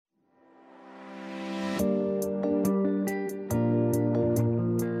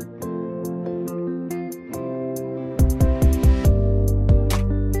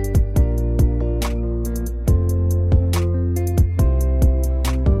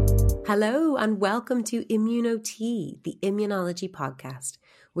Hello and welcome to ImmunoTea, the immunology podcast.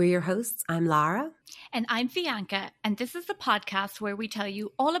 We're your hosts. I'm Lara. And I'm Bianca, and this is the podcast where we tell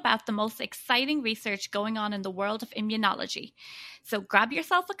you all about the most exciting research going on in the world of immunology. So grab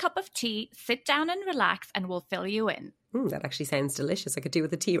yourself a cup of tea, sit down and relax, and we'll fill you in. That actually sounds delicious. I could do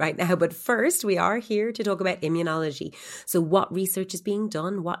with a tea right now. But first, we are here to talk about immunology. So what research is being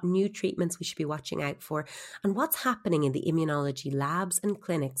done, what new treatments we should be watching out for, and what's happening in the immunology labs and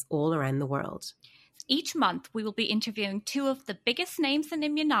clinics all around the world. Each month, we will be interviewing two of the biggest names in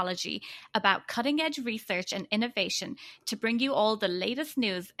immunology about cutting-edge research and innovation to bring you all the latest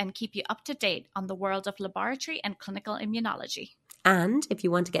news and keep you up to date on the world of laboratory and clinical immunology. And if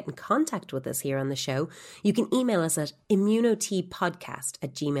you want to get in contact with us here on the show, you can email us at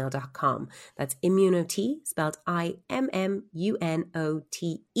immunoteapodcast@gmail.com. That's ImmunoTea, spelled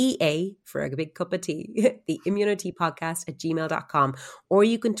ImmunoTea for a big cup of tea. The ImmunoTeapodcast@gmail.com. Or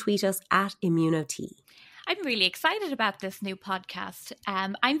you can tweet us at ImmunoTea. I'm really excited about this new podcast.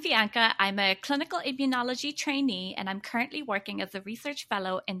 I'm Bianca. I'm a clinical immunology trainee, and I'm currently working as a research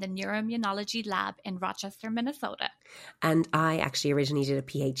fellow in the neuroimmunology lab in Rochester, Minnesota. And I actually originally did a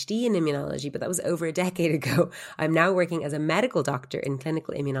PhD in immunology, but that was over a decade ago. I'm now working as a medical doctor in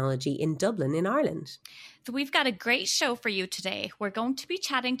clinical immunology in Dublin, in Ireland. So we've got a great show for you today. We're going to be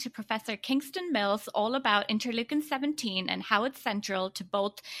chatting to Professor Kingston Mills all about interleukin-17 and how it's central to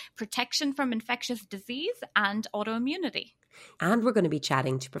both protection from infectious disease and autoimmunity. And we're going to be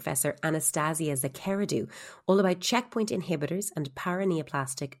chatting to Professor Anastasia Zakharidou all about checkpoint inhibitors and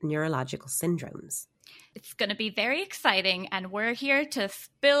paraneoplastic neurological syndromes. It's going to be very exciting, and we're here to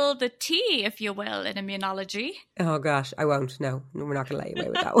spill the tea, if you will, in immunology. Oh gosh, I won't. No, we're not going to let you away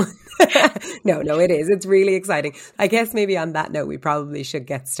with that one. No, it is. It's really exciting. I guess maybe on that note, we probably should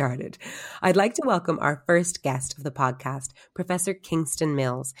get started. I'd like to welcome our first guest of the podcast, Professor Kingston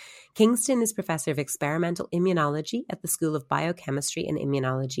Mills. Kingston is Professor of Experimental Immunology at the School of Biochemistry and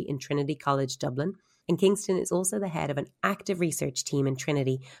Immunology in Trinity College, Dublin. And Kingston is also the head of an active research team in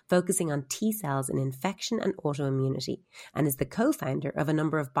Trinity focusing on T cells in infection and autoimmunity, and is the co-founder of a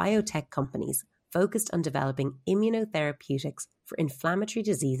number of biotech companies focused on developing immunotherapeutics for inflammatory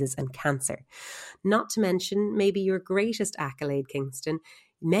diseases and cancer. Not to mention maybe your greatest accolade, Kingston.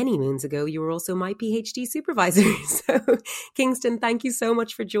 Many moons ago, you were also my PhD supervisor. So, Kingston, thank you so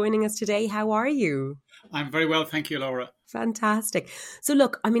much for joining us today. How are you? I'm very well, thank you, Laura. Fantastic. So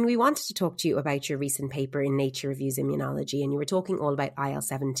look, we wanted to talk to you about your recent paper in Nature Reviews Immunology, and you were talking all about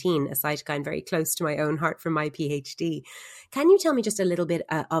IL-17, a cytokine very close to my own heart from my PhD. Can you tell me just a little bit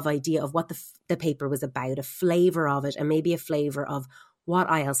of idea of what the paper was about, a flavour of it, and maybe a flavour of what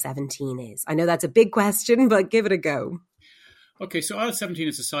IL-17 is? I know that's a big question, but give it a go. Okay, so IL-17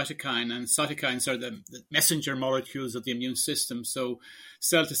 is a cytokine, and cytokines are the messenger molecules of the immune system. So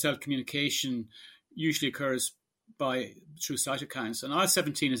cell-to-cell communication usually occurs through cytokines. And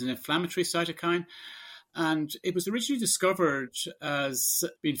IL-17 is an inflammatory cytokine, and it was originally discovered as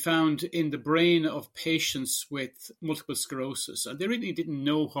being found in the brain of patients with multiple sclerosis. And they really didn't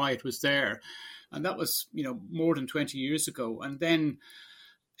know why it was there. And that was, more than 20 years ago. And then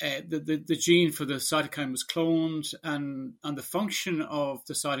the gene for the cytokine was cloned, and the function of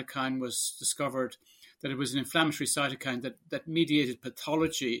the cytokine was discovered that it was an inflammatory cytokine that mediated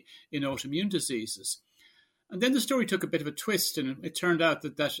pathology in autoimmune diseases. And then the story took a bit of a twist, and it turned out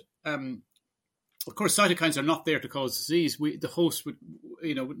that of course, cytokines are not there to cause disease. The host would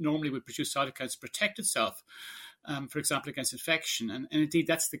produce cytokines to protect itself, for example, against infection. And indeed,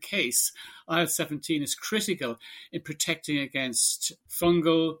 that's the case. IL-17 is critical in protecting against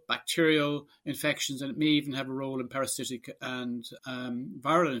fungal, bacterial infections, and it may even have a role in parasitic and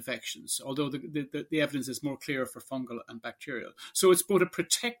viral infections, although the evidence is more clear for fungal and bacterial. So it's both a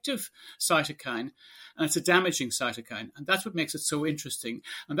protective cytokine and it's a damaging cytokine. And that's what makes it so interesting.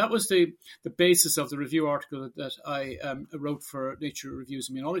 And that was the basis of the review article that I wrote for Nature Reviews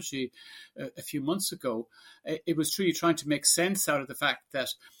Immunology a few months ago. It was truly trying to make sense out of the fact that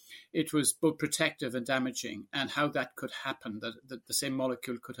it was both protective and damaging, and how that could happen, that the same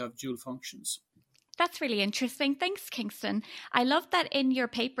molecule could have dual functions. That's really interesting. Thanks, Kingston. I love that in your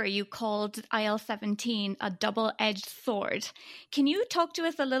paper you called IL-17 a double-edged sword. Can you talk to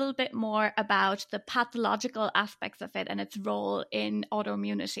us a little bit more about the pathological aspects of it and its role in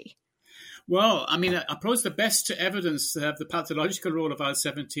autoimmunity? Well, I suppose the best evidence of the pathological role of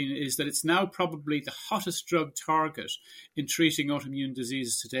IL-17 is that it's now probably the hottest drug target in treating autoimmune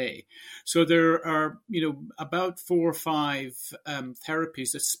diseases today. So there are, about 4 or 5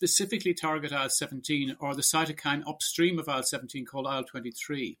 therapies that specifically target IL-17 or the cytokine upstream of IL-17 called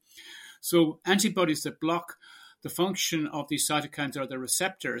IL-23. So antibodies that block the function of these cytokines or the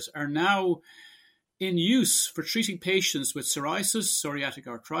receptors are now in use for treating patients with psoriasis, psoriatic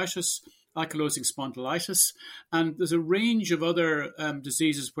arthritis, ankylosing spondylitis, and there's a range of other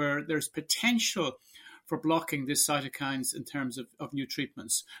diseases where there's potential for blocking these cytokines in terms of new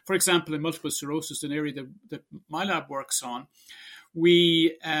treatments. For example, in multiple sclerosis, an area that my lab works on,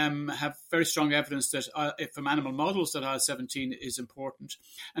 we have very strong evidence that from animal models that IL-17 is important.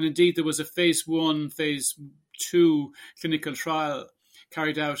 And indeed, there was a phase 1, phase 2 clinical trial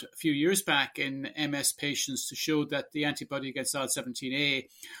carried out a few years back in MS patients to show that the antibody against IL-17A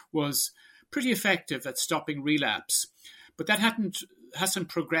was pretty effective at stopping relapse. But that hasn't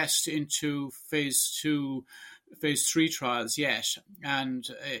progressed into phase 2, phase 3 trials yet. And,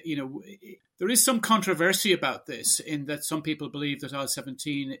 there is some controversy about this in that some people believe that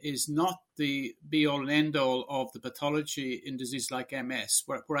IL-17 is not the be-all and end-all of the pathology in disease like MS,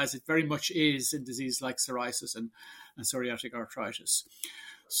 whereas it very much is in disease like psoriasis and psoriatic arthritis.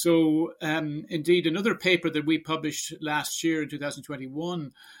 So, indeed, another paper that we published last year in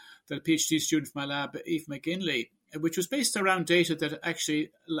 2021, that a PhD student from my lab, Eve McGinley, which was based around data that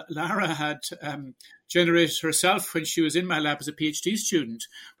actually Lara had generated herself when she was in my lab as a PhD student,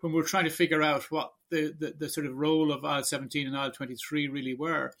 when we were trying to figure out what the sort of role of IL-17 and IL-23 really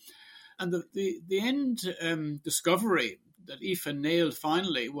were. And the end discovery that Aoife nailed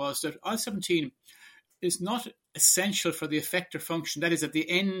finally was that IL-17 is not essential for the effector function, that is at the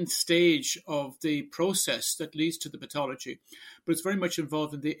end stage of the process that leads to the pathology, but it's very much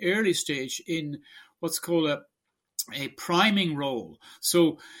involved in the early stage in what's called a priming role.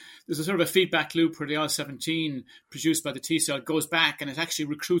 So there's a sort of a feedback loop where the IL-17 produced by the T cell goes back and it actually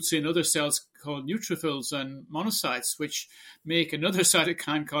recruits in other cells called neutrophils and monocytes, which make another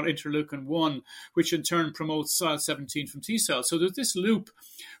cytokine called interleukin-1, which in turn promotes IL-17 from T cells. So there's this loop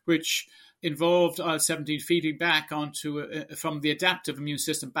which involved IL-17 feeding back onto from the adaptive immune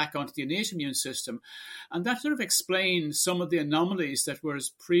system back onto the innate immune system. And that sort of explains some of the anomalies that were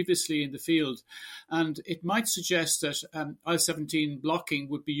previously in the field. And it might suggest that IL-17 blocking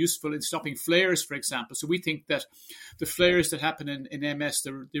would be useful in stopping flares, for example. So we think that the flares that happen in MS,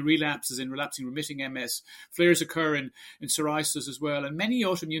 the relapses in relapsing remitting MS, flares occur in psoriasis as well. And many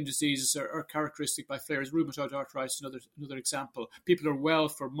autoimmune diseases are characteristic by flares. Rheumatoid arthritis is another example. People are well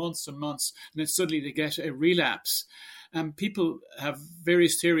for months and months, and then suddenly they get a relapse. People have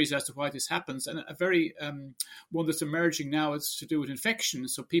various theories as to why this happens, and a very one that's emerging now is to do with infection.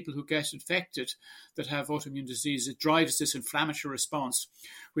 So people who get infected that have autoimmune disease, it drives this inflammatory response,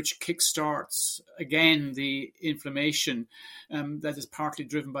 which kickstarts again the inflammation that is partly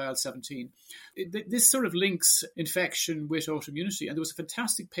driven by IL-17. This sort of links infection with autoimmunity, and there was a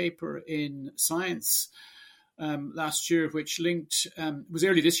fantastic paper in Science last year, which linked, was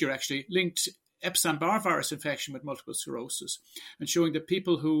early this year actually, linked Epstein-Barr virus infection with multiple sclerosis, and showing that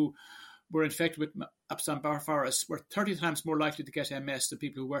people who were infected with Epstein-Barr virus were 30 times more likely to get MS than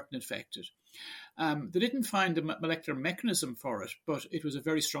people who weren't infected. They didn't find a molecular mechanism for it, but it was a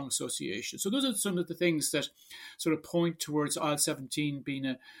very strong association. So those are some of the things that sort of point towards IL-17 being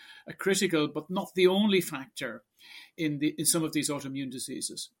a critical, but not the only factor in some of these autoimmune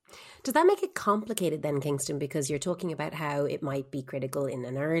diseases. Does that make it complicated then, Kingston? Because you're talking about how it might be critical in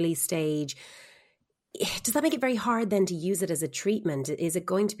an early stage. Does that make it very hard then to use it as a treatment? Is it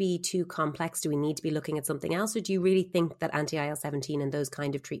going to be too complex? Do we need to be looking at something else? Or do you really think that anti-IL-17 and those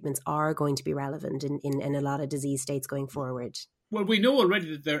kind of treatments are going to be relevant in a lot of disease states going forward? Well, we know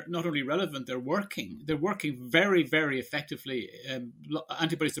already that they're not only relevant, they're working. They're working very, very effectively.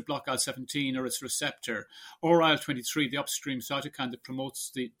 Antibodies that block IL-17 or its receptor, or IL-23, the upstream cytokine that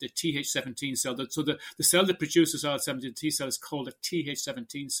promotes the Th17 cell. So the cell that produces IL-17 T cell is called a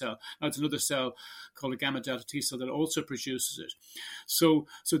Th17 cell. Now, it's another cell called a gamma delta T cell that also produces it. So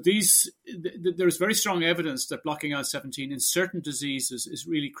there's very strong evidence that blocking IL-17 in certain diseases is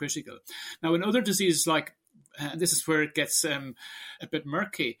really critical. Now, in other diseases like, and this is where it gets a bit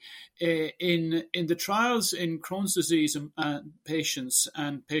murky. In the trials in Crohn's disease patients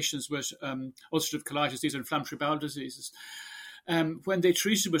and patients with ulcerative colitis, these are inflammatory bowel diseases, when they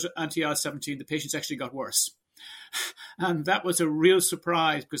treated with anti-IL-17, the patients actually got worse. And that was a real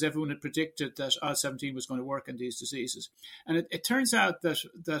surprise because everyone had predicted that IL-17 was going to work in these diseases. And it turns out that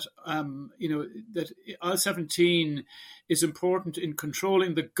IL-17 is important in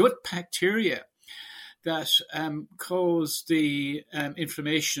controlling the gut bacteria that cause the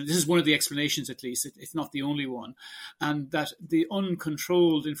inflammation. This is one of the explanations, at least. It's not the only one. And that the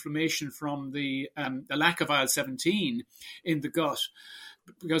uncontrolled inflammation from the lack of IL-17 in the gut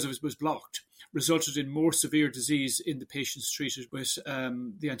because it was blocked, resulted in more severe disease in the patients treated with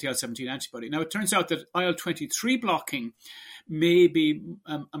the anti-IL-17 antibody. Now, it turns out that IL-23 blocking may be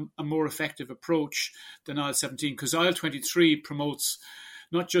a more effective approach than IL-17, because IL-23 promotes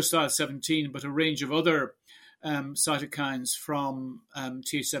not just IL-17, but a range of other cytokines from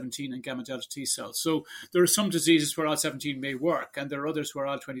Th17 and gamma delta T cells. So there are some diseases where IL-17 may work, and there are others where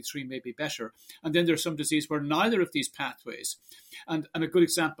IL-23 may be better. And then there are some diseases where neither of these pathways. And a good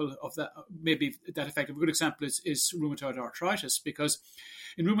example of that, maybe that effective, a good example is rheumatoid arthritis, because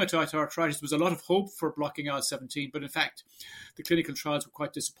in rheumatoid arthritis, there was a lot of hope for blocking IL-17, but in fact, the clinical trials were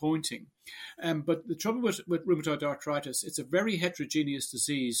quite disappointing. But the trouble with rheumatoid arthritis, it's a very heterogeneous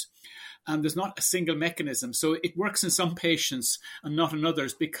disease, and there's not a single mechanism. So it works in some patients and not in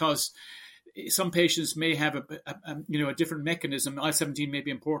others, because some patients may have a different mechanism. IL-17 may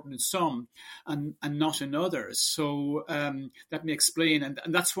be important in some and not in others. So that may explain, and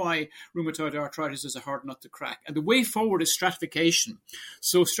that's why rheumatoid arthritis is a hard nut to crack. And the way forward is stratification.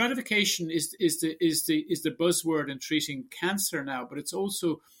 So stratification is the buzzword in treating cancer now, but it's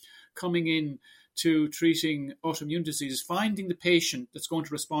also coming in to treating autoimmune diseases, finding the patient that's going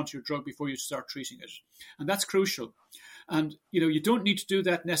to respond to your drug before you start treating it. And that's crucial. And, you don't need to do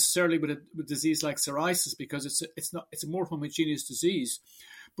that necessarily with a disease like psoriasis, because it's a more homogeneous disease.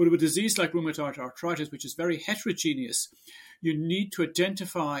 But with a disease like rheumatoid arthritis, which is very heterogeneous, you need to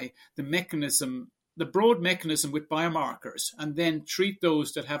identify the mechanism, the broad mechanism with biomarkers, and then treat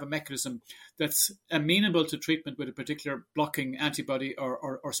those that have a mechanism that's amenable to treatment with a particular blocking antibody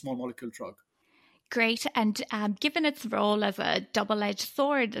or small molecule drug. Great. And given its role as a double-edged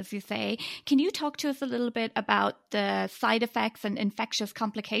sword, as you say, can you talk to us a little bit about the side effects and infectious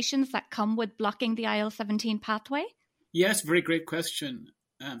complications that come with blocking the IL-17 pathway? Yes, very great question,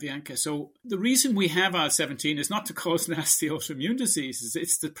 Bianca. So the reason we have IL-17 is not to cause nasty autoimmune diseases,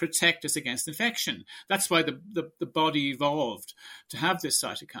 it's to protect us against infection. That's why the body evolved to have this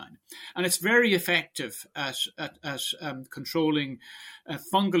cytokine. And it's very effective at controlling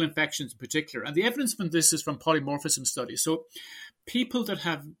fungal infections in particular. And the evidence from this is from polymorphism studies. So people that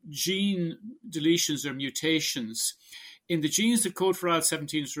have gene deletions or mutations in the genes that code for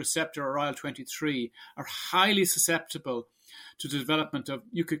IL-17's receptor or IL-23 are highly susceptible to the development of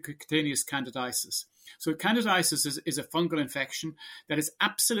mucocutaneous candidiasis. So candidiasis is a fungal infection that is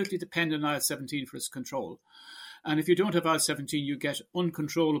absolutely dependent on IL-17 for its control. And if you don't have IL-17, you get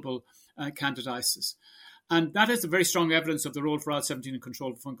uncontrollable candidiasis. And that is a very strong evidence of the role for IL-17 in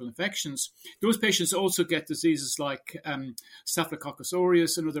control of fungal infections. Those patients also get diseases like Staphylococcus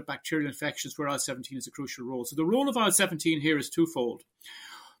aureus and other bacterial infections where IL-17 is a crucial role. So the role of IL-17 here is twofold.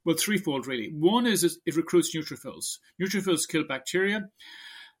 Well, threefold, really. One is it recruits neutrophils. Neutrophils kill bacteria.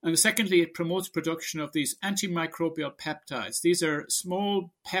 And secondly, it promotes production of these antimicrobial peptides. These are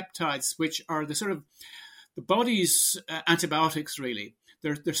small peptides which are the body's antibiotics, really.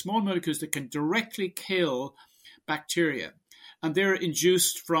 They're small molecules that can directly kill bacteria. And they're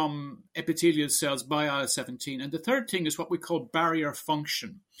induced from epithelial cells by IL-17. And the third thing is what we call barrier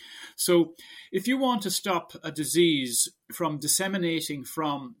function. So if you want to stop a disease from disseminating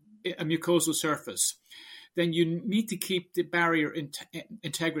from a mucosal surface, then you need to keep the barrier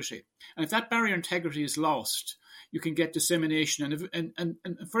integrity. And if that barrier integrity is lost, you can get dissemination. And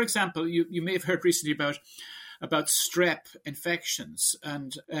for example, you may have heard recently about strep infections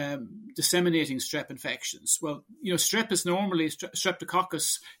and disseminating strep infections. Well, strep is normally,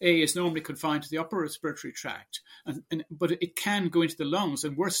 Streptococcus A is normally confined to the upper respiratory tract, but it can go into the lungs,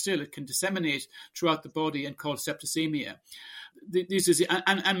 and worse still, it can disseminate throughout the body and cause septicemia.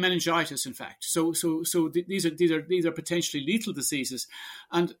 And meningitis, in fact. So these are potentially lethal diseases,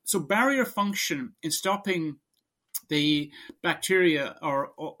 and so barrier function in stopping the bacteria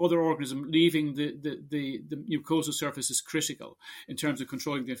or other organism leaving the mucosal surface is critical in terms of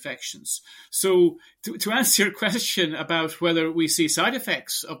controlling the infections. So to answer your question about whether we see side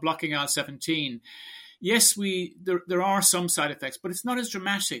effects of blocking IL-17, yes, there are some side effects, but it's not as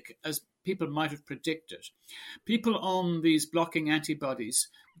dramatic as people might have predicted. People on these blocking antibodies,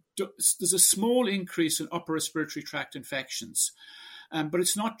 there's a small increase in upper respiratory tract infections, but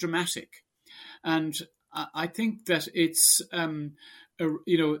it's not dramatic. And I think that it's,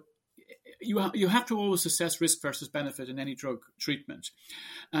 you have to always assess risk versus benefit in any drug treatment.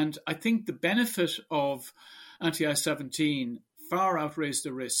 And I think the benefit of anti-IL-17 far outweighs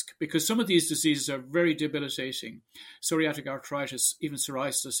the risk, because some of these diseases are very debilitating. Psoriatic arthritis, even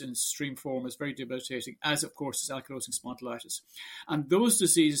psoriasis in extreme form, is very debilitating, as of course is ankylosing spondylitis. And those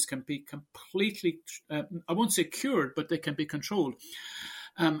diseases can be completely, I won't say cured, but they can be controlled.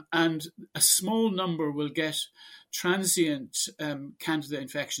 and a small number will get transient candida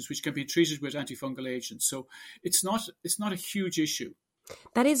infections, which can be treated with antifungal agents. So it's not a huge issue.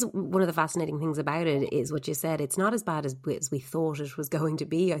 That is one of the fascinating things about it, is what you said. It's not as bad as we thought it was going to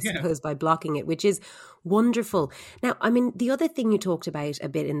be, I suppose, by blocking it, which is wonderful. Now, I mean, the other thing you talked about a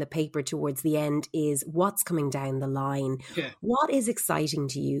bit in the paper towards the end is what's coming down the line. Yeah. What is exciting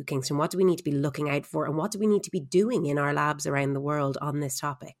to you, Kingston? What do we need to be looking out for, and what do we need to be doing in our labs around the world on this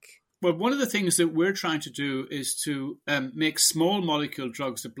topic? Well, one of the things that we're trying to do is to make small molecule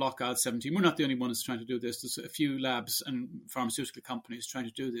drugs that block IL-17. We're not the only ones trying to do this. There's a few labs and pharmaceutical companies trying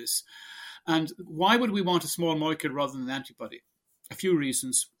to do this. And why would we want a small molecule rather than an antibody? A few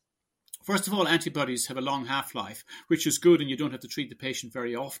reasons. First of all, antibodies have a long half-life, which is good, and you don't have to treat the patient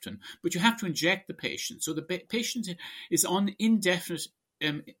very often. But you have to inject the patient. So the patient is on indefinite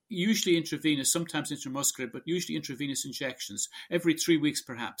usually intravenous, sometimes intramuscular, but usually intravenous injections every 3 weeks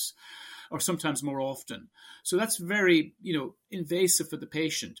perhaps, or sometimes more often. So that's very, invasive for the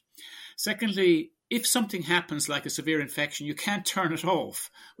patient. Secondly, if something happens like a severe infection, you can't turn it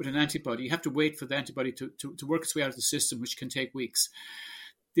off with an antibody. You have to wait for the antibody to work its way out of the system, which can take weeks.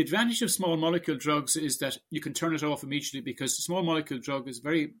 The advantage of small molecule drugs is that you can turn it off immediately, because the small molecule drug is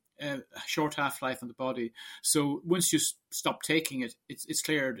very short half-life on the body. So once you stop taking it, it's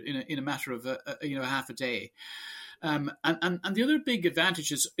cleared in a matter of half a day. And the other big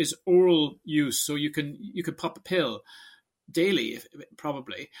advantage is oral use. So you can pop a pill daily,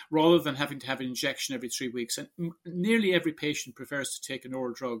 probably, rather than having to have an injection every 3 weeks. And nearly every patient prefers to take an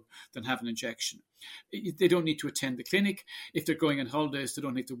oral drug than have an injection. They don't need to attend the clinic. If they're going on holidays, they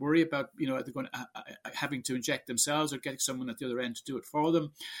don't need to worry about, they're going having to inject themselves or getting someone at the other end to do it for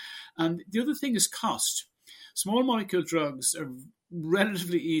them. And the other thing is cost. Small molecule drugs are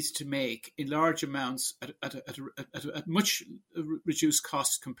relatively easy to make in large amounts at much reduced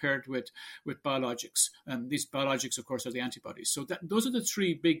cost compared with biologics. These biologics, of course, are the antibodies. So those are the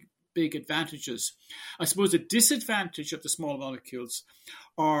three big advantages. I suppose the disadvantage of the small molecules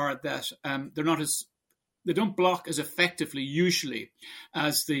are that they don't block as effectively usually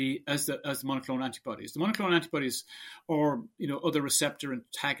as the monoclonal antibodies. The monoclonal antibodies or other receptor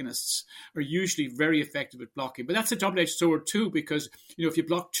antagonists are usually very effective at blocking. But that's a double-edged sword too, because if you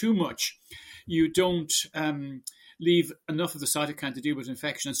block too much, you don't leave enough of the cytokine to deal with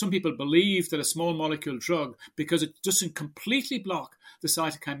infection. And some people believe that a small molecule drug, because it doesn't completely block the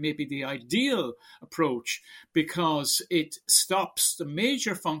cytokine, may be the ideal approach, because it stops the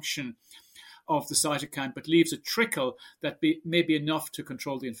major function of the cytokine, but leaves a trickle that may be enough to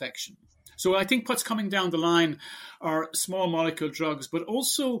control the infection. So I think what's coming down the line are small molecule drugs, but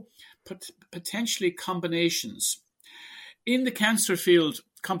also potentially combinations. In the cancer field,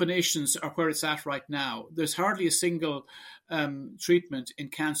 combinations are where it's at right now. There's hardly a single treatment in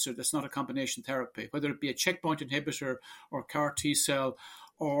cancer that's not a combination therapy, whether it be a checkpoint inhibitor or CAR T cell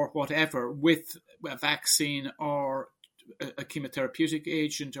or whatever, with a vaccine or a chemotherapeutic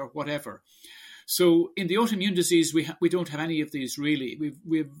agent or whatever. So in the autoimmune disease, we don't have any of these really.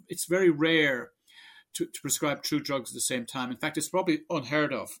 It's very rare to prescribe two drugs at the same time. In fact, it's probably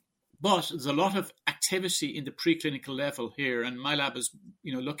unheard of. But there's a lot of activity in the preclinical level here, and my lab is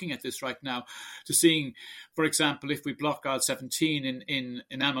looking at this right now to seeing, for example, if we block IL-17 in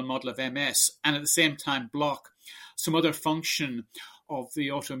an animal model of MS and at the same time block some other function of the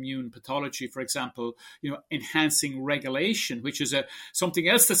autoimmune pathology, for example, enhancing regulation, which is something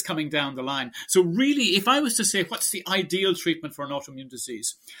else that's coming down the line. So really, if I was to say what's the ideal treatment for an autoimmune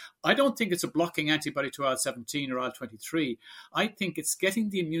disease, I don't think it's a blocking antibody to IL-17 or IL-23. I think it's getting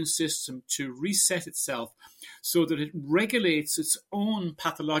the immune system to reset itself so that it regulates its own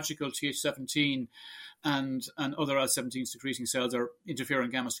pathological Th17 and other IL-17 secreting cells or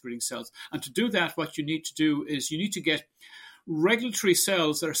interferon gamma secreting cells. And to do that, what you need to do is you need to get regulatory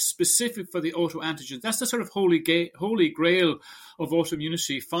cells that are specific for the autoantigens. That's the sort of holy grail of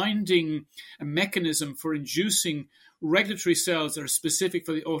autoimmunity, finding a mechanism for inducing regulatory cells that are specific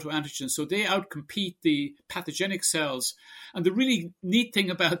for the autoantigens, so they outcompete the pathogenic cells. And the really neat thing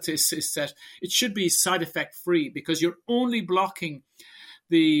about this is that it should be side effect free, because you're only blocking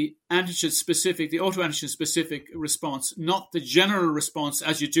the antigen-specific, the autoantigen-specific response, not the general response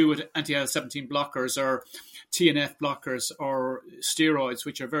as you do with anti-IL-17 blockers or TNF blockers or steroids,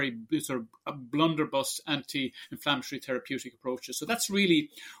 which are very sort of blunderbuss anti-inflammatory therapeutic approaches. So that's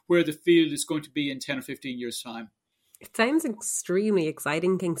really where the field is going to be in 10 or 15 years' time. It sounds extremely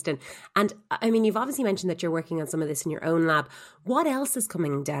exciting, Kingston. And I mean, you've obviously mentioned that you're working on some of this in your own lab. What else is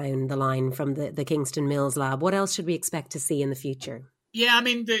coming down the line from the Kingston Mills lab? What else should we expect to see in the future? Yeah, I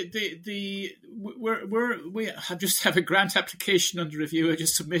mean, we just have a grant application under review. I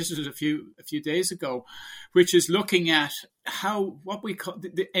just submitted it a few days ago, which is looking at what we call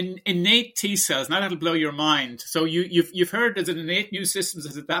the innate T cells. Now that'll blow your mind. So you've heard there's an innate immune system,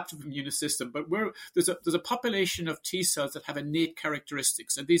 there's an adaptive immune system, but there's a population of T cells that have innate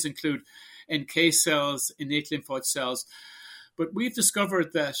characteristics, and these include NK cells, innate lymphoid cells. But we've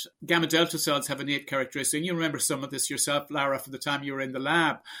discovered that gamma delta cells have innate characteristics. And you remember some of this yourself, Lara, from the time you were in the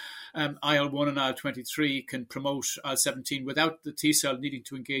lab. IL-1 and IL-23 can promote IL-17 without the T cell needing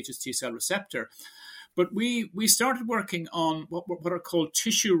to engage its T cell receptor. But we started working on what are called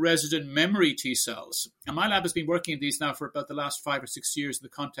tissue-resident memory T cells. And my lab has been working on these now for about the last 5 or 6 years in the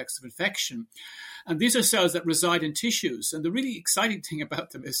context of infection. And these are cells that reside in tissues. And the really exciting thing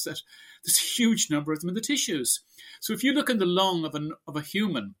about them is that there's a huge number of them in the tissues. So if you look in the lung of a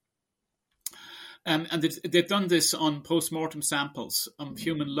human, and they've done this on post-mortem samples of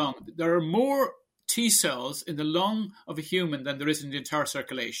human lung, there are more T cells in the lung of a human than there is in the entire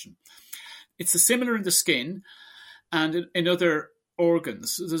circulation. It's similar in the skin and in other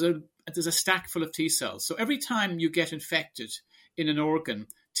organs. There's a stack full of T cells. So every time you get infected in an organ,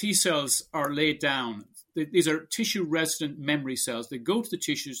 T cells are laid down. These are tissue-resident memory cells. They go to the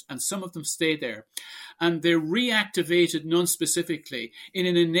tissues and some of them stay there. And they're reactivated non-specifically in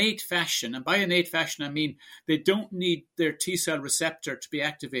an innate fashion. And by innate fashion, I mean they don't need their T cell receptor to be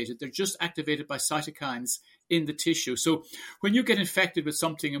activated. They're just activated by cytokines in the tissue. So when you get infected with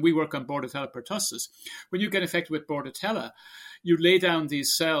something, and we work on Bordetella pertussis, when you get infected with Bordetella, you lay down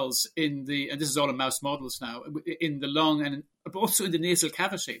these cells and this is all in mouse models now, in the lung and also in the nasal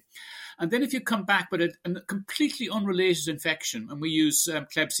cavity. And then if you come back with a completely unrelated infection, and we use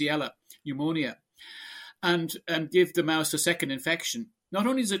Klebsiella pneumonia, and give the mouse a second infection, not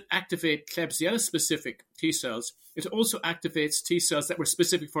only does it activate Klebsiella-specific T cells, it also activates T cells that were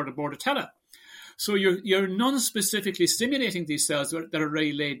specific for the Bordetella. So you're non-specifically stimulating these cells that are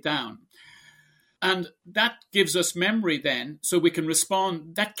already laid down. And that gives us memory then, so we can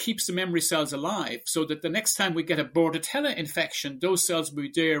respond. That keeps the memory cells alive, so that the next time we get a Bordetella infection, those cells will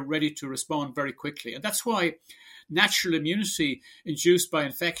be there ready to respond very quickly. And that's why natural immunity induced by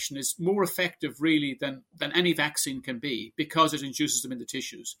infection is more effective, really, than any vaccine can be, because it induces them in the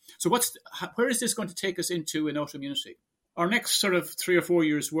tissues. So where is this going to take us into in autoimmunity? Our next sort of 3 or 4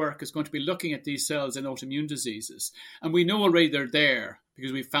 years' work is going to be looking at these cells in autoimmune diseases. And we know already they're there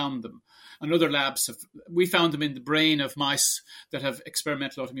because we found them. And other labs we found them in the brain of mice that have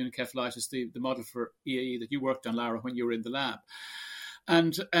experimental autoimmune encephalitis, the model for EAE that you worked on, Lara, when you were in the lab.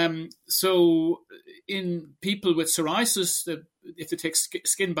 And so in people with psoriasis, if they take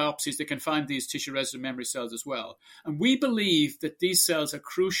skin biopsies, they can find these tissue-resident memory cells as well. And we believe that these cells are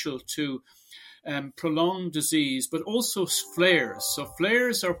crucial to prolonged disease, but also flares. So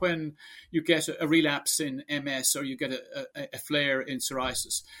flares are when you get a relapse in MS or you get a flare in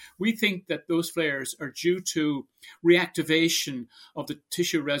psoriasis. We think that those flares are due to reactivation of the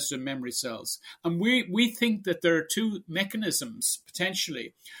tissue-resident memory cells. And we think that there are two mechanisms,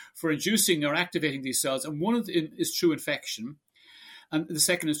 potentially, for inducing or activating these cells. And one of them is through infection, and the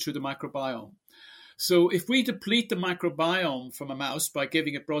second is through the microbiome. So if we deplete the microbiome from a mouse by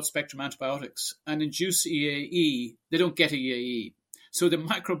giving it broad-spectrum antibiotics and induce EAE, they don't get EAE. So the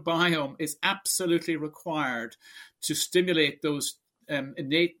microbiome is absolutely required to stimulate those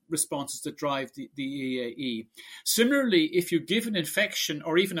innate responses that drive the EAE. Similarly, if you give an infection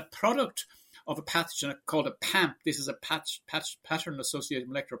or even a product of a pathogen called a PAMP, this is a pattern-associated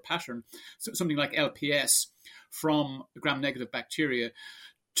molecular pattern, so something like LPS, from gram-negative bacteria,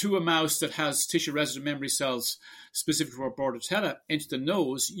 to a mouse that has tissue-resident memory cells specific for Bordetella into the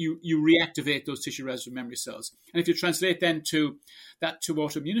nose, you reactivate those tissue-resident memory cells. And if you translate then to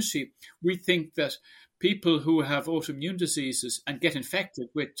autoimmunity, we think that people who have autoimmune diseases and get infected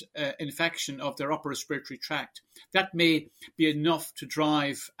with infection of their upper respiratory tract, that may be enough to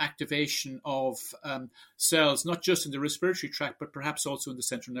drive activation of cells, not just in the respiratory tract, but perhaps also in the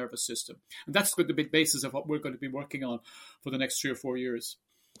central nervous system. And that's the big basis of what we're going to be working on for the next 3 or 4 years.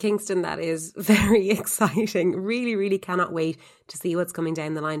 Kingston, that is very exciting. Really, really cannot wait to see what's coming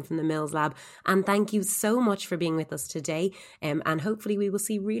down the line from the Mills Lab. And thank you so much for being with us today. And hopefully we will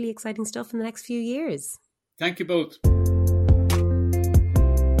see really exciting stuff in the next few years. Thank you both.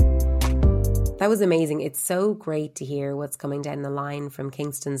 That was amazing. It's so great to hear what's coming down the line from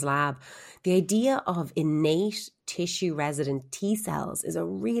Kingston's lab. The idea of innate tissue-resident T cells is a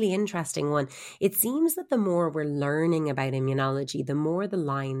really interesting one. It seems that the more we're learning about immunology, the more the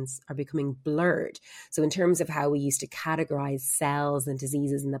lines are becoming blurred. So in terms of how we used to categorize cells and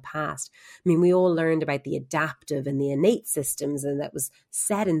diseases in the past, I mean, we all learned about the adaptive and the innate systems, and that was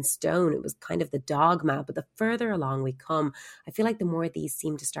set in stone. It was kind of the dogma. But the further along we come, I feel like the more these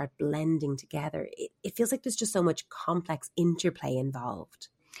seem to start blending together, it feels like there's just so much complex interplay involved.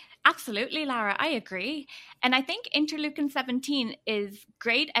 Absolutely, Lara, I agree. And I think interleukin-17 is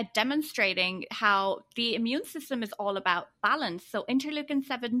great at demonstrating how the immune system is all about balance. So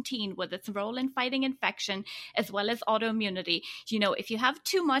interleukin-17, with its role in fighting infection as well as autoimmunity, if you have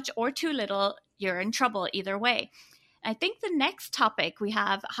too much or too little, you're in trouble either way. I think the next topic we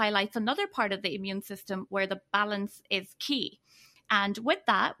have highlights another part of the immune system where the balance is key. And with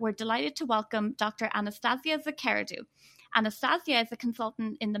that, we're delighted to welcome Dr. Anastasia Zaccharidou. Anastasia is a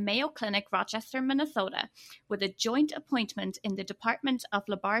consultant in the Mayo Clinic, Rochester, Minnesota, with a joint appointment in the Department of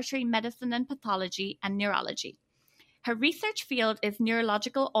Laboratory Medicine and Pathology and Neurology. Her research field is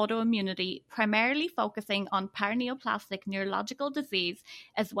neurological autoimmunity, primarily focusing on paraneoplastic neurological disease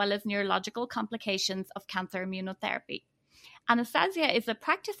as well as neurological complications of cancer immunotherapy. Anastasia is a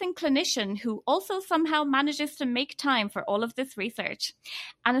practicing clinician who also somehow manages to make time for all of this research.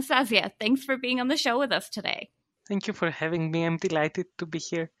 Anastasia, thanks for being on the show with us today. Thank you for having me. I'm delighted to be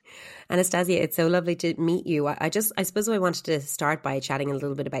here. Anastasia, it's so lovely to meet you. I suppose I wanted to start by chatting a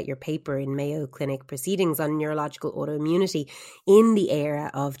little bit about your paper in Mayo Clinic Proceedings on neurological autoimmunity in the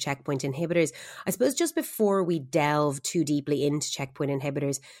era of checkpoint inhibitors. I suppose just before we delve too deeply into checkpoint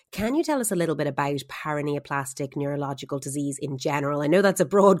inhibitors, can you tell us a little bit about paraneoplastic neurological disease in general? I know that's a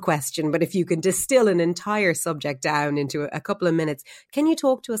broad question, but if you can distill an entire subject down into a couple of minutes, can you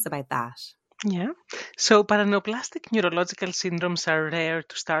talk to us about that? Yeah. So paraneoplastic neurological syndromes are rare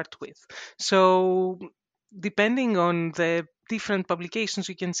to start with. So depending on the different publications,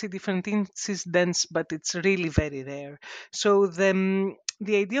 you can see different incidents, but it's really very rare. So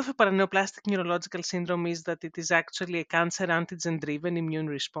the idea of a paraneoplastic neurological syndrome is that it is actually a cancer antigen-driven immune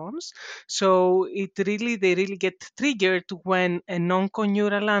response. So they really get triggered when a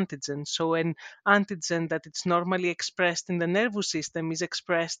non-coneural antigen, so an antigen that it's normally expressed in the nervous system, is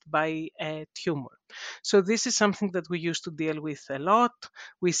expressed by a tumor. So this is something that we used to deal with a lot.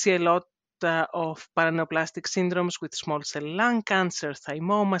 We see a lot of paraneoplastic syndromes with small cell lung cancer,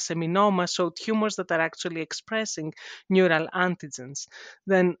 thymoma, seminoma, so tumors that are actually expressing neural antigens.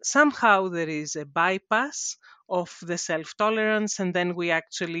 Then somehow there is a bypass of the self-tolerance, and then we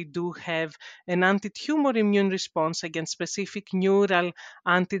actually do have an anti-tumor immune response against specific neural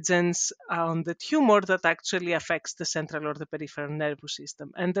antigens on the tumor that actually affects the central or the peripheral nervous system.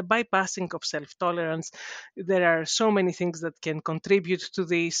 And the bypassing of self-tolerance, there are so many things that can contribute to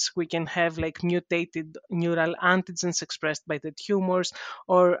this. We can have like mutated neural antigens expressed by the tumors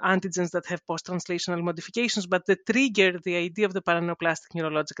or antigens that have post-translational modifications. But the trigger, the idea of the paraneoplastic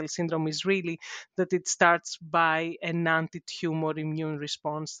neurological syndrome is really that it starts by an anti-tumor immune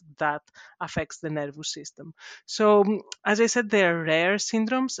response that affects the nervous system. So, as I said, they are rare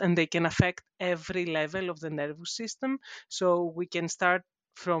syndromes and they can affect every level of the nervous system. So we can start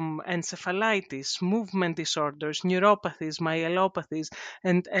from encephalitis, movement disorders, neuropathies, myelopathies,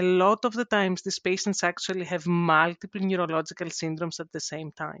 and a lot of the times these patients actually have multiple neurological syndromes at the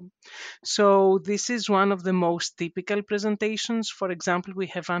same time. So this is one of the most typical presentations. For example, we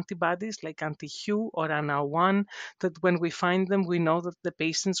have antibodies like anti-HU or ANA1 that when we find them, we know that the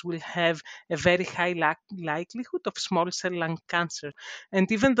patients will have a very high likelihood of small cell lung cancer. And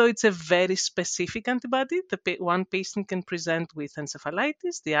even though it's a very specific antibody, one patient can present with encephalitis,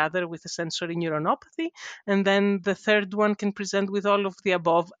 the other with a sensory neuronopathy, and then the third one can present with all of the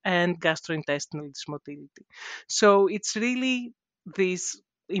above and gastrointestinal dysmotility. So it's really these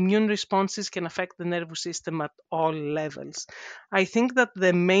immune responses can affect the nervous system at all levels. I think that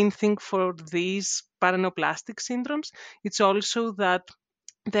the main thing for these paraneoplastic syndromes, it's also that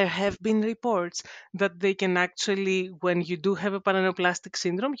there have been reports that they can actually, when you do have a paraneoplastic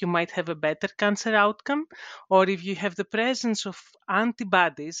syndrome, you might have a better cancer outcome, or if you have the presence of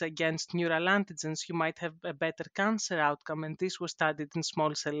antibodies against neural antigens, you might have a better cancer outcome, and this was studied in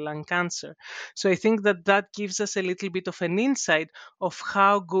small cell lung cancer. So I think that gives us a little bit of an insight of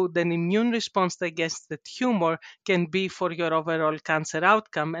how good an immune response against the tumor can be for your overall cancer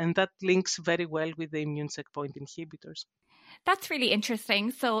outcome, and that links very well with the immune checkpoint inhibitors. That's really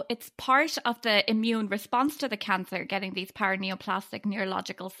interesting. So it's part of the immune response to the cancer, getting these paraneoplastic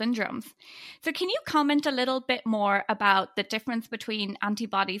neurological syndromes. So can you comment a little bit more about the difference between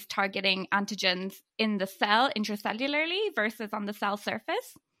antibodies targeting antigens in the cell intracellularly versus on the cell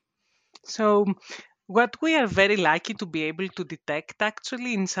surface? So What we are very lucky to be able to detect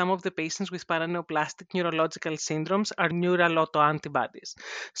actually in some of the patients with paraneoplastic neurological syndromes are neural autoantibodies.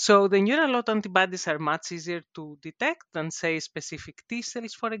 So the neural autoantibodies are much easier to detect than, say, specific T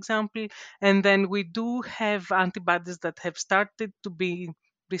cells, for example. And then we do have antibodies that have started to be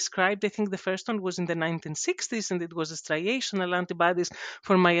prescribed. I think the first one was in the 1960s, and it was striational antibodies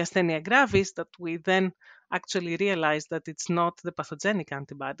for myasthenia gravis that we then actually realized that it's not the pathogenic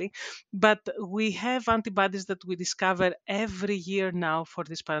antibody. But we have antibodies that we discover every year now for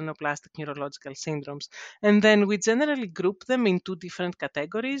these paraneoplastic neurological syndromes. And then we generally group them in two different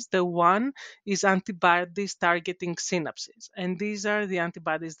categories. The one is antibodies targeting synapses. And these are the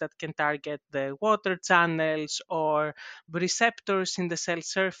antibodies that can target the water channels or receptors in the cell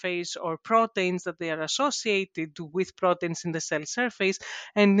surface or proteins that they are associated with proteins in the cell surface.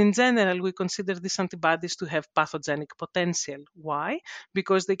 And in general, we consider these antibodies to have pathogenic potential. Why?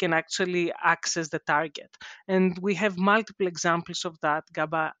 Because they can actually access the target. And we have multiple examples of that: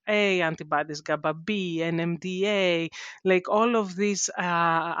 GABA A antibodies, GABA B, NMDA, like all of these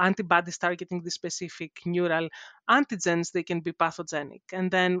antibodies targeting the specific neural antigens, they can be pathogenic. And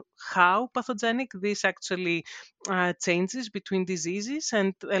then how pathogenic this actually changes between diseases,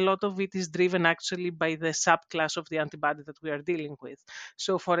 and a lot of it is driven actually by the subclass of the antibody that we are dealing with.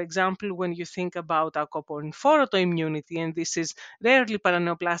 So for example, when you think about aquaporin 4 autoimmunity, and this is rarely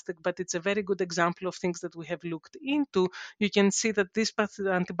paraneoplastic, but it's a very good example of things that we have looked into, you can see that these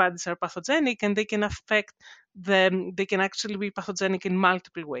antibodies are pathogenic, and they can affect them. They can actually be pathogenic in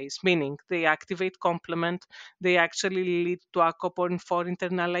multiple ways, meaning they activate complement, they actually lead to aquaporin 4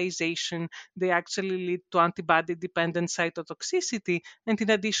 internalization, they actually lead to antibody dependent cytotoxicity, and in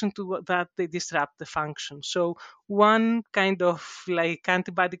addition to that, they disrupt the function. So one kind of like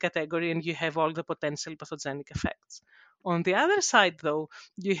antibody category, and you have all the potential pathogenic effects. On the other side, though,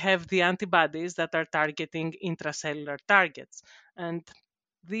 you have the antibodies that are targeting intracellular targets. And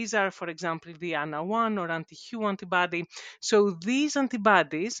these are, for example, the ANA1 or anti-Hu antibody. So these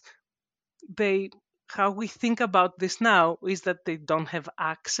antibodies, how we think about this now is that they don't have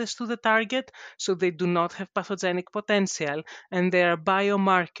access to the target, so they do not have pathogenic potential, and they are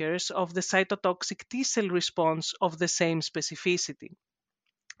biomarkers of the cytotoxic T cell response of the same specificity.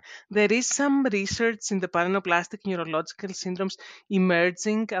 There is some research in the paraneoplastic neurological syndromes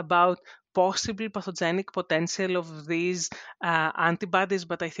emerging about possible pathogenic potential of these antibodies,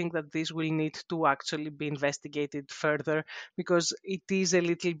 but I think that this will need to actually be investigated further, because it is a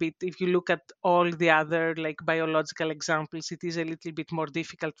little bit, if you look at all the other like biological examples, it is a little bit more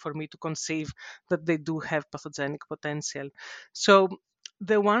difficult for me to conceive that they do have pathogenic potential. So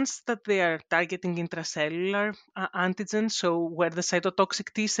the ones that they are targeting intracellular antigens, so where the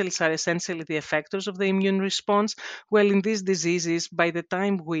cytotoxic T cells are essentially the effectors of the immune response, well, in these diseases, by the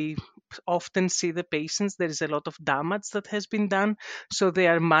time we often see the patients, there is a lot of damage that has been done, so they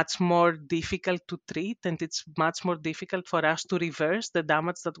are much more difficult to treat, and it's much more difficult for us to reverse the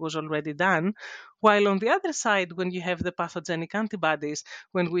damage that was already done. While on the other side, when you have the pathogenic antibodies,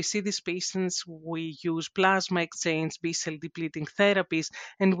 when we see these patients, we use plasma exchange, B-cell depleting therapies,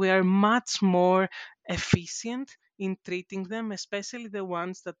 and we are much more efficient in treating them, especially the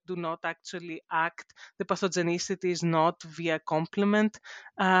ones that do not actually act. The pathogenicity is not via complement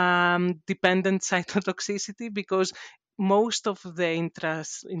dependent cytotoxicity, because most of the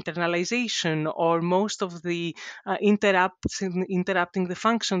internalization or most of the interrupting the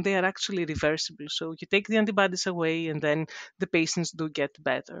function, they are actually reversible. So you take the antibodies away and then the patients do get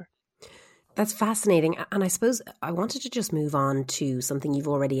better. That's fascinating. And I suppose I wanted to just move on to something you've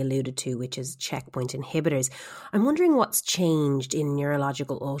already alluded to, which is checkpoint inhibitors. I'm wondering what's changed in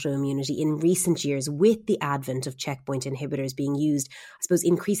neurological autoimmunity in recent years with the advent of checkpoint inhibitors being used, I suppose,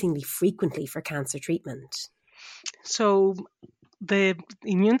 increasingly frequently for cancer treatment. So the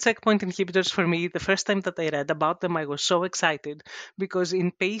immune checkpoint inhibitors, for me, the first time that I read about them, I was so excited, because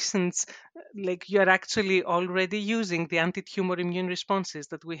in patients, like, you're actually already using the anti-tumor immune responses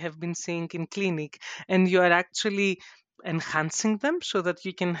that we have been seeing in clinic, and you are actually enhancing them so that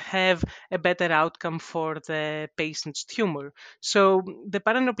you can have a better outcome for the patient's tumor. So the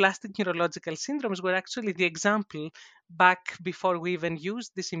paraneoplastic neurological syndromes were actually the example back before we even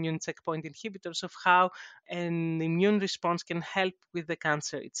used these immune checkpoint inhibitors of how an immune response can help with the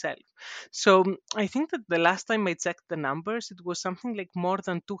cancer itself. So I think that the last time I checked the numbers, it was something like more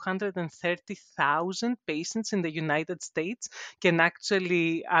than 230,000 patients in the United States can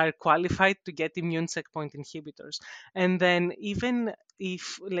actually are qualified to get immune checkpoint inhibitors. And then even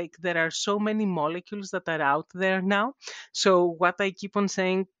if like there are so many molecules that are out there now. So what I keep on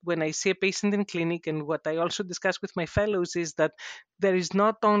saying when I see a patient in clinic, and what I also discuss with my fellows, is that there is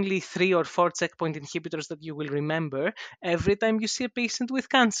not only 3 or 4 checkpoint inhibitors that you will remember. Every time you see a patient with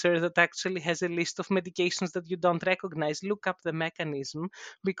cancer that actually has a list of medications that you don't recognize, look up the mechanism,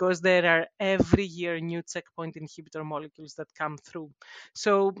 because there are every year new checkpoint inhibitor molecules that come through.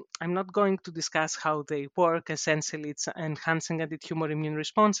 So I'm not going to discuss how they work. Essentially, it's enhancing anti-tumor immune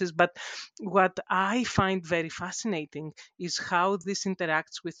responses. But what I find very fascinating is how this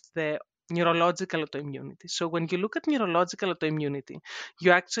interacts with the neurological autoimmunity. So when you look at neurological autoimmunity,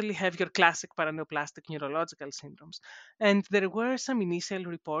 you actually have your classic paraneoplastic neurological syndromes. And there were some initial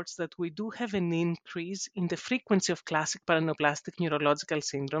reports that we do have an increase in the frequency of classic paraneoplastic neurological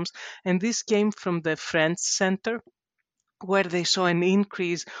syndromes. And this came from the French Center, where they saw an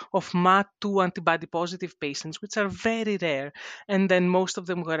increase of MAT2 antibody positive patients, which are very rare, and then most of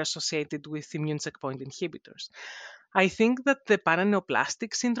them were associated with immune checkpoint inhibitors. I think that the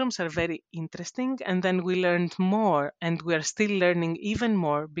paraneoplastic syndromes are very interesting, and then we learned more, and we are still learning even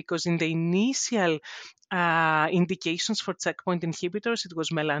more, because in the initial indications for checkpoint inhibitors, it was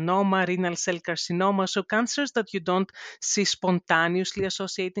melanoma, renal cell carcinoma, so cancers that you don't see spontaneously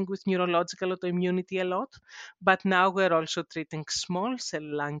associating with neurological autoimmunity a lot. But now we're also treating small cell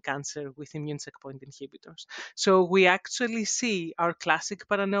lung cancer with immune checkpoint inhibitors. So we actually see our classic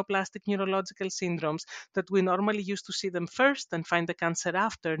paraneoplastic neurological syndromes that we normally used to see them first and find the cancer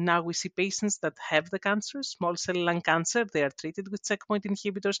after. Now we see patients that have the cancer, small cell lung cancer, they are treated with checkpoint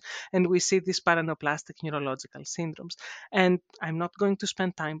inhibitors, and we see these paraneoplastic neurological syndromes. And I'm not going to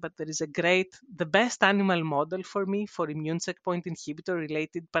spend time, but there is the best animal model for me for immune checkpoint inhibitor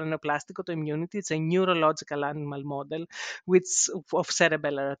related paraneoplastic autoimmunity. It's a neurological animal model of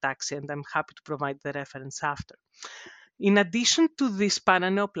cerebellar ataxia, and I'm happy to provide the reference after. In addition to these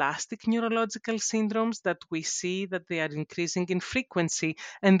paraneoplastic neurological syndromes that we see that they are increasing in frequency,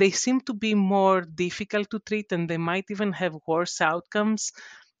 and they seem to be more difficult to treat, and they might even have worse outcomes.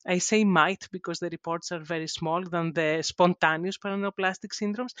 I say might because the reports are very small than the spontaneous paraneoplastic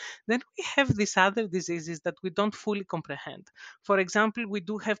syndromes. Then we have these other diseases that we don't fully comprehend. For example, we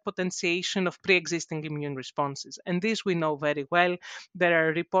do have potentiation of pre-existing immune responses, and this we know very well. There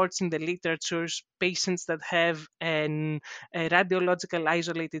are reports in the literature, patients that have a radiological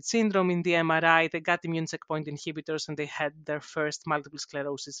isolated syndrome in the MRI, they got immune checkpoint inhibitors and they had their first multiple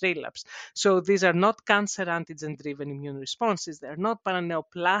sclerosis relapse. So these are not cancer antigen-driven immune responses. They are not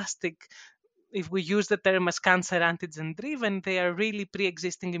paraneoplastic. If we use the term as cancer antigen driven, they are really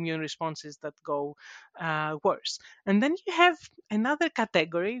pre-existing immune responses that go worse. And then you have another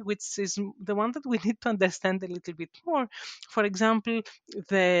category, which is the one that we need to understand a little bit more. For example,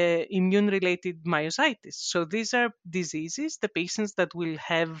 the immune-related myositis. So these are diseases, the patients that will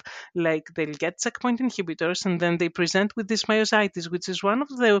have, they'll get checkpoint inhibitors and then they present with this myositis, which is one of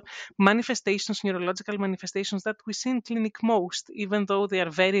the manifestations, neurological manifestations that we see in clinic most, even though they are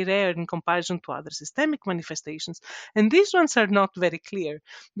very rare in comparison to other systemic manifestations. And these ones are not very clear,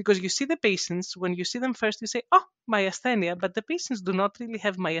 because you see the patients, when you see them first, you say, oh, myasthenia, but the patients do not really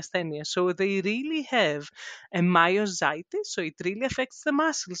have myasthenia. So they really have a myositis, so it really affects the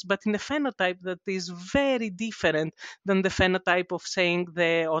muscles, but in a phenotype that is very different than the phenotype of, saying,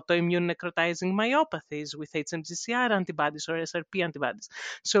 the autoimmune necrotizing myopathies with HMGCR antibodies or SRP antibodies.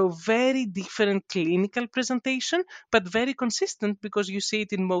 So very different clinical presentation, but very consistent because you see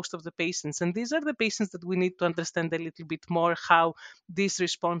it in most of the patients. And these are the patients that we need to understand a little bit more how these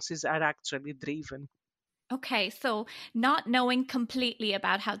responses are actually driven. Okay, so not knowing completely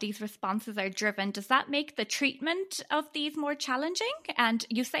about how these responses are driven, does that make the treatment of these more challenging? And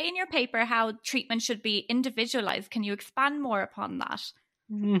you say in your paper how treatment should be individualized. Can you expand more upon that?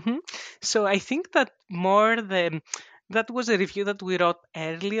 Mm-hmm. So I think that that was a review that we wrote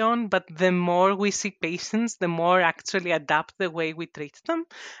early on, but the more we see patients, the more actually adapt the way we treat them.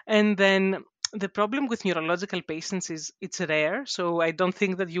 And then the problem with neurological patients is it's rare. So I don't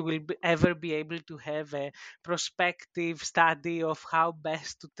think that you will ever be able to have a prospective study of how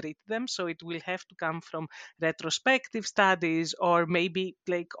best to treat them. So it will have to come from retrospective studies or maybe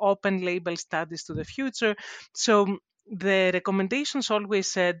open label studies to the future. So the recommendations always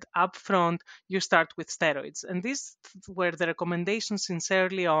said upfront, you start with steroids. And these were the recommendations since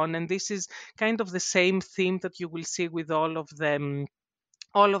early on. And this is kind of the same theme that you will see with all of them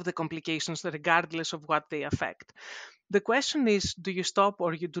all of the complications, regardless of what they affect. The question is, do you stop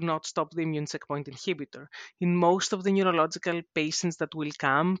or you do not stop the immune checkpoint inhibitor? In most of the neurological patients that will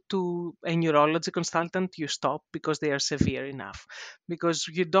come to a neurology consultant, you stop because they are severe enough. Because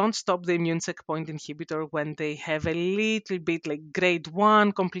you don't stop the immune checkpoint inhibitor when they have a little bit like grade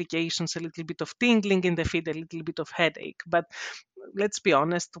 1 complications, a little bit of tingling in the feet, a little bit of headache. But let's be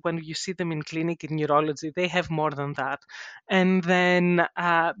honest, when you see them in clinic in neurology, they have more than that. And then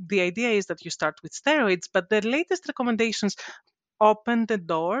the idea is that you start with steroids, but the latest recommendations open the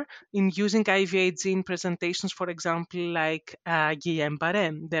door in using IVIG in presentations, for example, like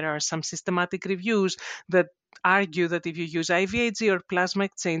Guillain-Barré. There are some systematic reviews that argue that if you use IVIG or plasma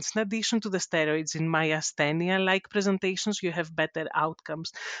exchange in addition to the steroids in myasthenia-like presentations, you have better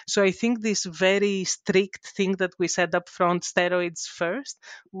outcomes. So I think this very strict thing that we said up front, steroids first,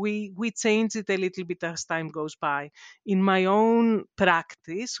 we change it a little bit as time goes by. In my own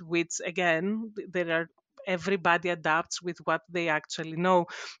practice, which again, there are everybody adapts with what they actually know.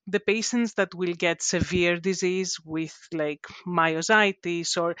 The patients that will get severe disease with like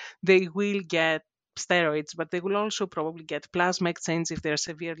myositis, or they will get steroids, but they will also probably get plasma exchange if they're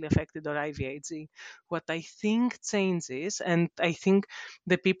severely affected, or IVIG. What I think changes, and I think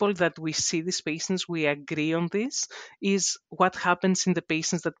the people that we see these patients, we agree on this, is what happens in the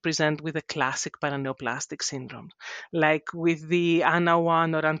patients that present with a classic paraneoplastic syndrome, like with the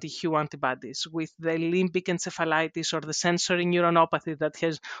ANA1 or anti-Hu antibodies, with the limbic encephalitis or the sensory neuronopathy that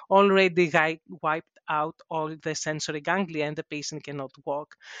has already wiped out all the sensory ganglia and the patient cannot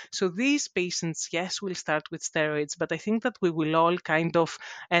walk. So these patients, yes, will start with steroids, but I think that we will all kind of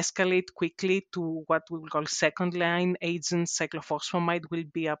escalate quickly to what we will call second line agents. Cyclophosphamide will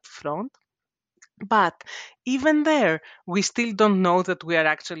be up front. But even there, we still don't know that we are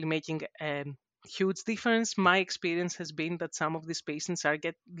actually making a huge difference. My experience has been that some of these patients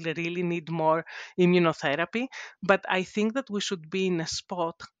really need more immunotherapy. But I think that we should be in a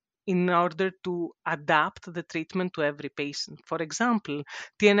spot in order to adapt the treatment to every patient. For example,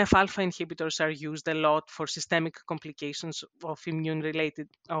 TNF alpha inhibitors are used a lot for systemic complications of immune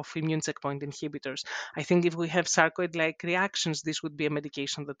checkpoint inhibitors. I think if we have sarcoid-like reactions, this would be a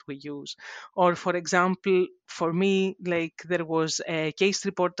medication that we use. Or for example, for me, like there was a case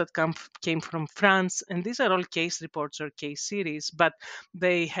report that came from France, and these are all case reports or case series, but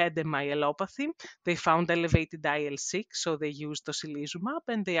they had a myelopathy. They found elevated IL-6, so they used tocilizumab,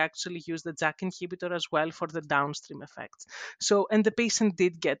 and they actually used the JAK inhibitor as well for the downstream effects. So, and the patient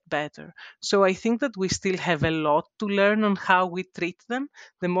did get better. So I think that we still have a lot to learn on how we treat them.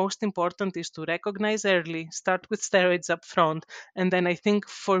 The most important is to recognize early, start with steroids up front, and then I think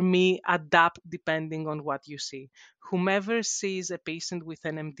for me, adapt depending on what you see. Whomever sees a patient with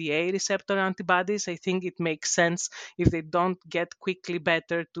an MDA receptor antibodies, I think it makes sense if they don't get quickly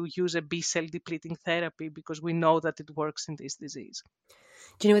better to use a B-cell depleting therapy, because we know that it works in this disease.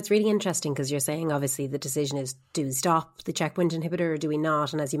 Do you know, it's really interesting because you're saying obviously the decision is, do we stop the checkpoint inhibitor or do we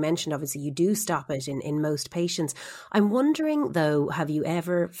not? And as you mentioned, obviously you do stop it in most patients. I'm wondering though, have you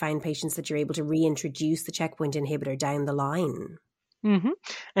ever found patients that you're able to reintroduce the checkpoint inhibitor down the line? Mm-hmm.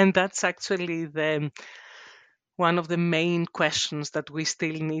 And that's actually one of the main questions that we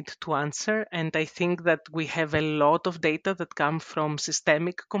still need to answer. And I think that we have a lot of data that come from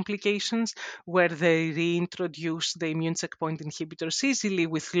systemic complications where they reintroduce the immune checkpoint inhibitors easily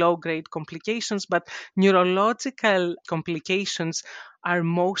with low-grade complications, but neurological complications are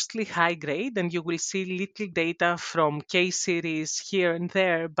mostly high grade, and you will see little data from case series here and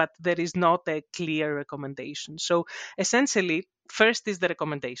there, but there is not a clear recommendation. So essentially, first is the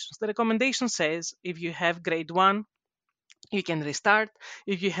recommendations. The recommendation says if you have grade 1, you can restart.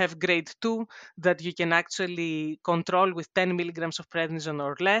 If you have grade 2 that you can actually control with 10 milligrams of prednisone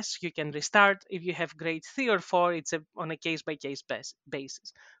or less, you can restart. If you have grade 3 or 4, it's on a case-by-case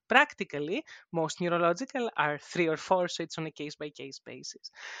basis. Practically, most neurological are 3 or 4, so it's on a case-by-case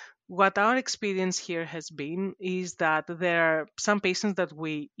basis. What our experience here has been is that there are some patients that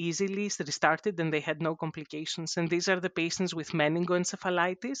we easily restarted and they had no complications. And these are the patients with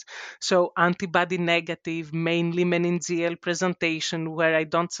meningoencephalitis. So antibody negative, mainly meningeal presentation, where I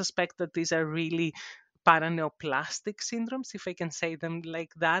don't suspect that these are really paraneoplastic syndromes, if I can say them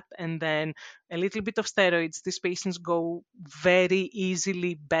like that. And then a little bit of steroids, these patients go very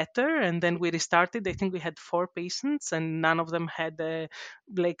easily better. And then we restarted. I think we had 4 patients and none of them had a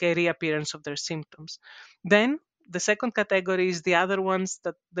reappearance of their symptoms. Then the second category is the other ones,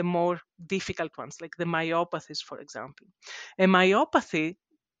 that the more difficult ones, like the myopathies, for example. A myopathy,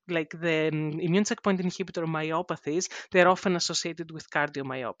 like the immune checkpoint inhibitor myopathies, they're often associated with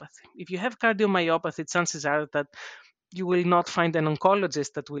cardiomyopathy. If you have cardiomyopathy, chances are that you will not find an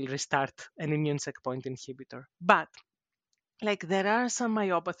oncologist that will restart an immune checkpoint inhibitor. But like there are some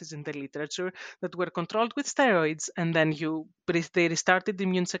myopathies in the literature that were controlled with steroids, and then they restarted the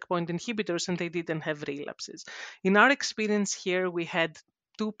immune checkpoint inhibitors and they didn't have relapses. In our experience here, we had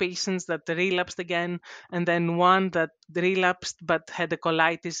 2 patients that relapsed again, and then one that relapsed but had a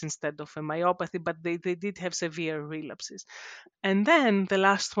colitis instead of a myopathy, but they did have severe relapses. And then the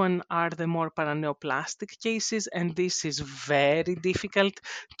last one are the more paraneoplastic cases, and this is very difficult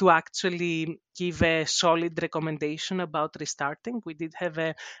to actually give a solid recommendation about restarting. We did have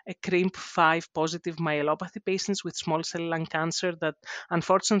a CRIMP5 positive myelopathy patients with small cell lung cancer that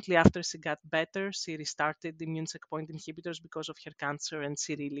unfortunately after she got better, she restarted the immune checkpoint inhibitors because of her cancer and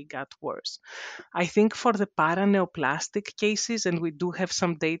she really got worse. I think for the paraneoplastic cases, and we do have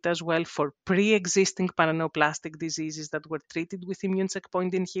some data as well for pre-existing paraneoplastic diseases that were treated with immune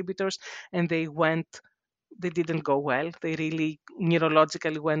checkpoint inhibitors and they didn't go well. They really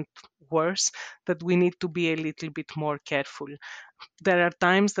neurologically went worse, that we need to be a little bit more careful. There are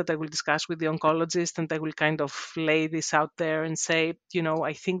times that I will discuss with the oncologist and I will kind of lay this out there and say,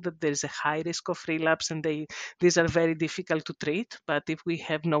 I think that there's a high risk of relapse and these are very difficult to treat, but if we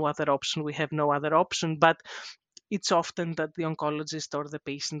have no other option, we have no other option. But it's often that the oncologist or the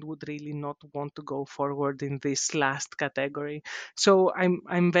patient would really not want to go forward in this last category. So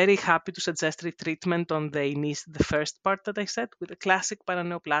I'm very happy to suggest retreatment on the first part that I said, with the classic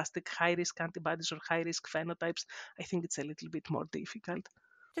paraneoplastic high-risk antibodies or high-risk phenotypes. I think it's a little bit more difficult.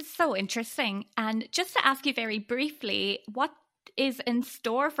 This is so interesting. And just to ask you very briefly, what is in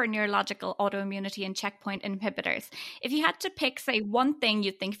store for neurological autoimmunity and checkpoint inhibitors? If you had to pick, say, one thing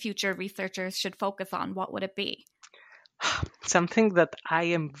you think future researchers should focus on, what would it be? Something that I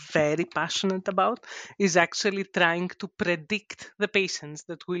am very passionate about is actually trying to predict the patients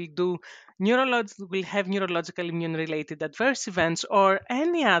that will have neurological immune-related adverse events or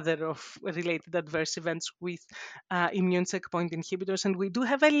any other of related adverse events with immune checkpoint inhibitors. And we do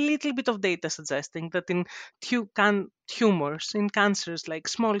have a little bit of data suggesting that in tumors, in cancers like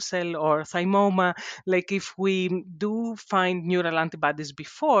small cell or thymoma, like if we do find neural antibodies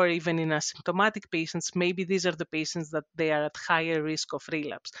before, even in asymptomatic patients, maybe these are the patients that they are at higher risk of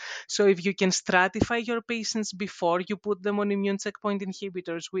relapse. So if you can stratify your patients before you put them on immune checkpoint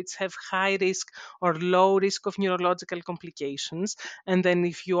inhibitors, which have high risk or low risk of neurological complications, and then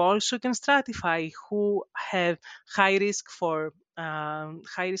if you also can stratify who have high risk for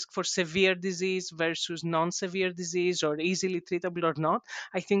severe disease versus non-severe disease or easily treatable or not,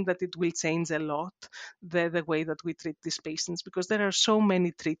 I think that it will change a lot the way that we treat these patients, because there are so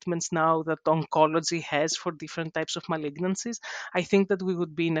many treatments now that oncology has for different types of malignancies. I think that we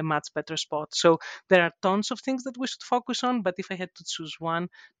would be in a much better spot. So there are tons of things that we should focus on, but if I had to choose one,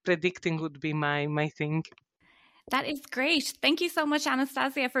 predicting would be my thing. That is great. Thank you so much,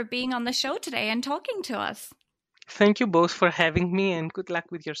 Anastasia, for being on the show today and talking to us. Thank you both for having me, and good luck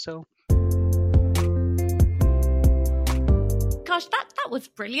with your show. Gosh, that was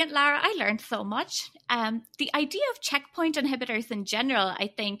brilliant, Lara. I learned so much. The idea of checkpoint inhibitors in general, I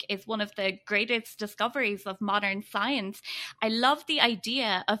think, is one of the greatest discoveries of modern science. I love the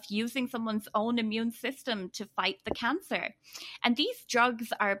idea of using someone's own immune system to fight the cancer. And these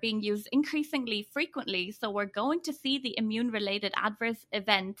drugs are being used increasingly frequently, so we're going to see the immune-related adverse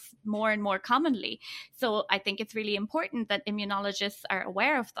events more and more commonly. So I think it's really important that immunologists are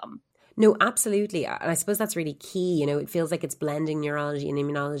aware of them. No, absolutely. And I suppose that's really key. It feels like it's blending neurology and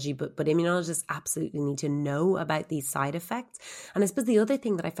immunology, but immunologists absolutely need to know about these side effects. And I suppose the other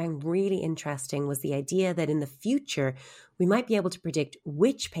thing that I found really interesting was the idea that in the future, we might be able to predict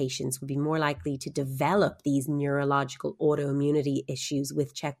which patients would be more likely to develop these neurological autoimmunity issues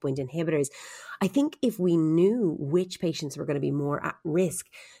with checkpoint inhibitors. I think if we knew which patients were going to be more at risk,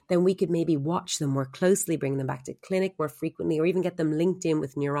 then we could maybe watch them more closely, bring them back to clinic more frequently, or even get them linked in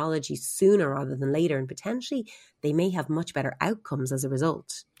with neurology sooner rather than later. And potentially they may have much better outcomes as a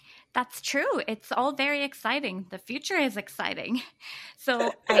result. That's true. It's all very exciting. The future is exciting.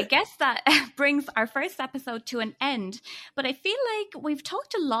 So I guess that brings our first episode to an end. But I feel like we've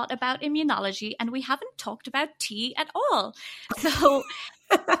talked a lot about immunology and we haven't talked about tea at all. So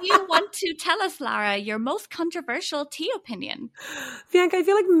do you want to tell us, Lara, your most controversial tea opinion? Bianca, I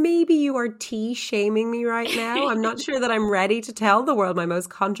feel like maybe you are tea shaming me right now. I'm not sure that I'm ready to tell the world my most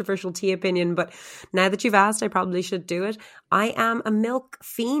controversial tea opinion, but now that you've asked, I probably should do it. I am a milk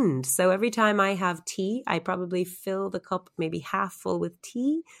fiend. So every time I have tea, I probably fill the cup maybe half full with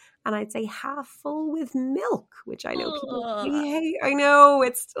tea and I'd say half full with milk, which I know people really hate. I know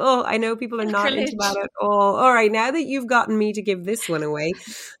I know people are not into that at all. All right, now that you've gotten me to give this one away,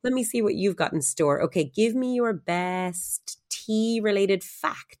 let me see what you've got in store. Okay, give me your best tea-related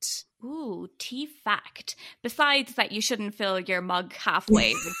fact. Ooh, tea fact. Besides that you shouldn't fill your mug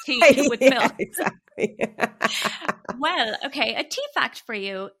halfway with tea with milk. Exactly. Well, okay, a tea fact for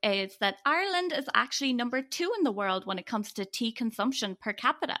you is that Ireland is actually number 2 in the world when it comes to tea consumption per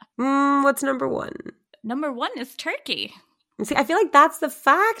capita. What's number 1? Number 1 is Turkey. See, I feel like that's the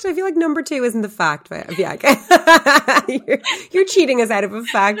fact. I feel like number 2 isn't the fact. But yeah, you're cheating us out of a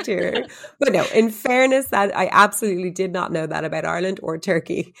fact here. But no, in fairness, that I absolutely did not know that about Ireland or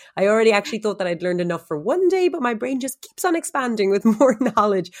Turkey. I already actually thought that I'd learned enough for one day, but my brain just keeps on expanding with more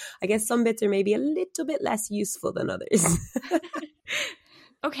knowledge. I guess some bits are maybe a little bit less useful than others.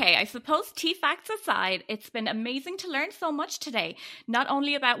 Okay, I suppose tea facts aside, it's been amazing to learn so much today, not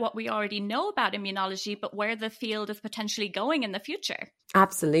only about what we already know about immunology, but where the field is potentially going in the future.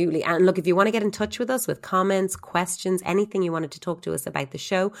 Absolutely. And look, if you want to get in touch with us with comments, questions, anything you wanted to talk to us about the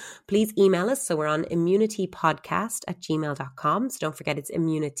show, please email us. So we're on immunitypodcast@gmail.com. So don't forget it's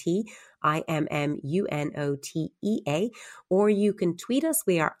ImmunoTea, ImmunoTea, or you can tweet us.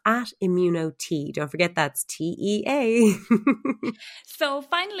 We are at ImmunoTea. Don't forget that's TEA. So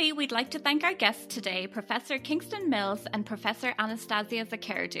finally, we'd like to thank our guests today, Professor Kingston Mills and Professor Anastasia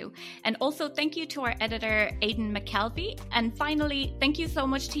Zakhardu. And also thank you to our editor, Aidan McKelvey. And finally, thank you so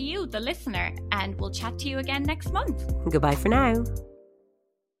much to you, the listener. And we'll chat to you again next month. Goodbye for now.